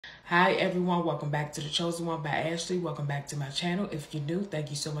Hi everyone, welcome back to The Chosen One by Ashley. Welcome back to my channel. If you're new, thank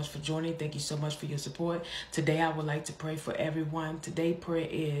you so much for joining. Thank you so much for your support. Today I would like to pray for everyone. Today's prayer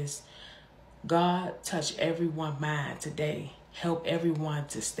is, God, touch everyone's mind today. Help everyone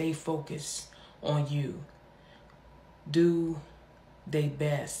to stay focused on you. Do their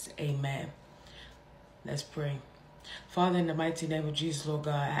best. Amen. Let's pray. Father, in the mighty name of Jesus, Lord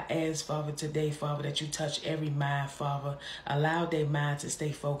God, I ask, Father, today, Father, that you touch every mind, Father. Allow their mind to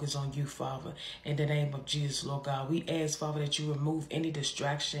stay focused on you, Father. In the name of Jesus, Lord God, we ask, Father, that you remove any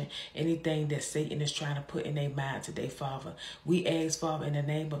distraction, anything that Satan is trying to put in their mind today, Father. We ask, Father, in the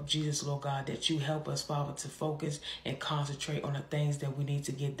name of Jesus, Lord God, that you help us, Father, to focus and concentrate on the things that we need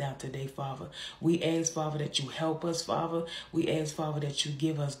to get done today, Father. We ask, Father, that you help us, Father. We ask, Father, that you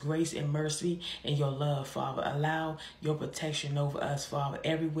give us grace and mercy and your love, Father. Allow your protection over us, Father,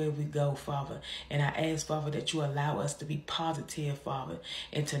 everywhere we go, Father. And I ask, Father, that you allow us to be positive, Father,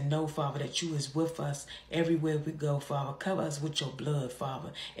 and to know, Father, that you is with us everywhere we go, Father. Cover us with your blood,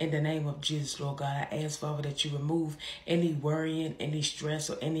 Father. In the name of Jesus, Lord God, I ask, Father, that you remove any worrying, any stress,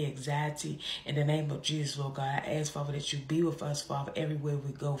 or any anxiety. In the name of Jesus, Lord God, I ask, Father, that you be with us, Father, everywhere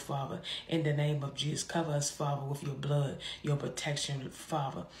we go, Father. In the name of Jesus, cover us, Father, with your blood, your protection,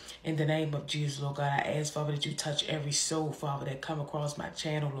 Father. In the name of Jesus, Lord God, I ask, Father, that you touch every soul, Father, that come across my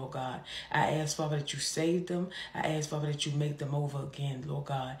channel, Lord God. I ask, Father, that you save them. I ask, Father, that you make them over again, Lord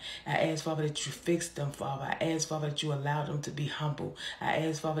God. I ask, Father, that you fix them, Father. I ask, Father, that you allow them to be humble. I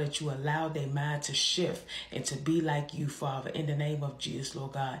ask, Father, that you allow their mind to shift and to be like you, Father, in the name of Jesus,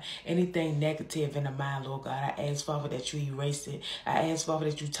 Lord God. Anything negative in the mind, Lord God, I ask, Father, that you erase it. I ask, Father,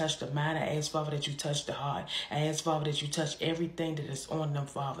 that you touch the mind. I ask, Father, that you touch the heart. I ask, Father, that you touch everything that is on them,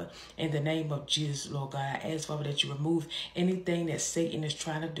 Father, in the name of Jesus, Lord God. I ask, Father, that you remove anything that Satan is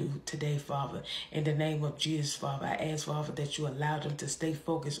trying to do today, Father. In the name of Jesus, Father, I ask, Father, that you allow them to stay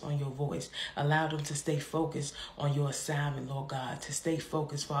focused on your voice. Allow them to stay focused on your assignment, Lord God. To stay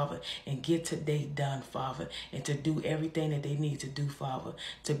focused, Father, and get today done, Father. And to do everything that they need to do, Father.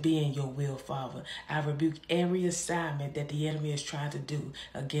 To be in your will, Father. I rebuke every assignment that the enemy is trying to do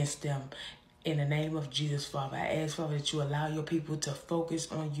against them. In the name of Jesus, Father, I ask, Father, that you allow your people to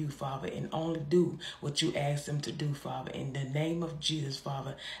focus on you, Father, and only do what you ask them to do, Father. In the name of Jesus,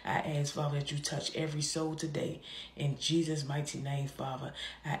 Father, I ask, Father, that you touch every soul today. In Jesus' mighty name, Father,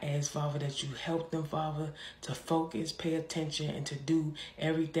 I ask, Father, that you help them, Father, to focus, pay attention, and to do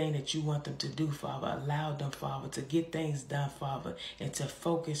everything that you want them to do, Father. Allow them, Father, to get things done, Father, and to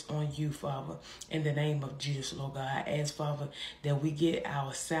focus on you, Father. In the name of Jesus, Lord God, I ask, Father, that we get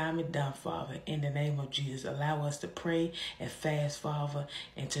our assignment done, Father. In the name of Jesus, allow us to pray and fast, Father,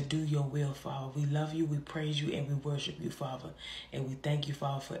 and to do your will, Father. We love you, we praise you, and we worship you, Father. And we thank you,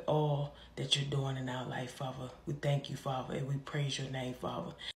 Father, for all that you're doing in our life, Father. We thank you, Father, and we praise your name,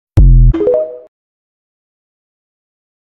 Father.